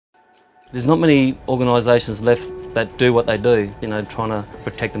There's not many organisations left that do what they do, you know, trying to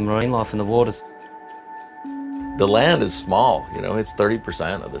protect the marine life in the waters. The land is small, you know, it's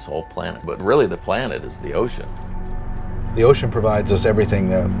 30% of this whole planet, but really the planet is the ocean. The ocean provides us everything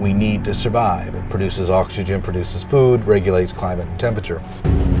that we need to survive. It produces oxygen, produces food, regulates climate and temperature.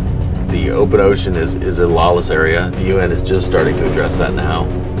 The open ocean is a lawless area. The UN is just starting to address that now.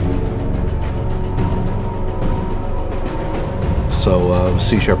 So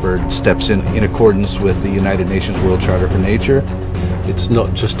Sea Shepherd steps in accordance with the United Nations World Charter for Nature. It's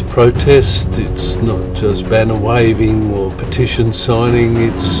not just a protest, it's not just banner waving or petition signing,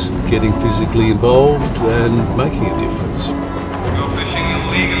 it's getting physically involved and making a difference. Go fishing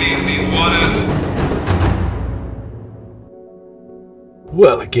illegally in these waters.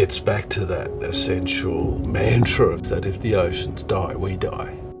 Well, it gets back to that essential mantra that if the oceans die, we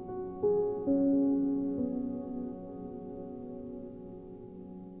die.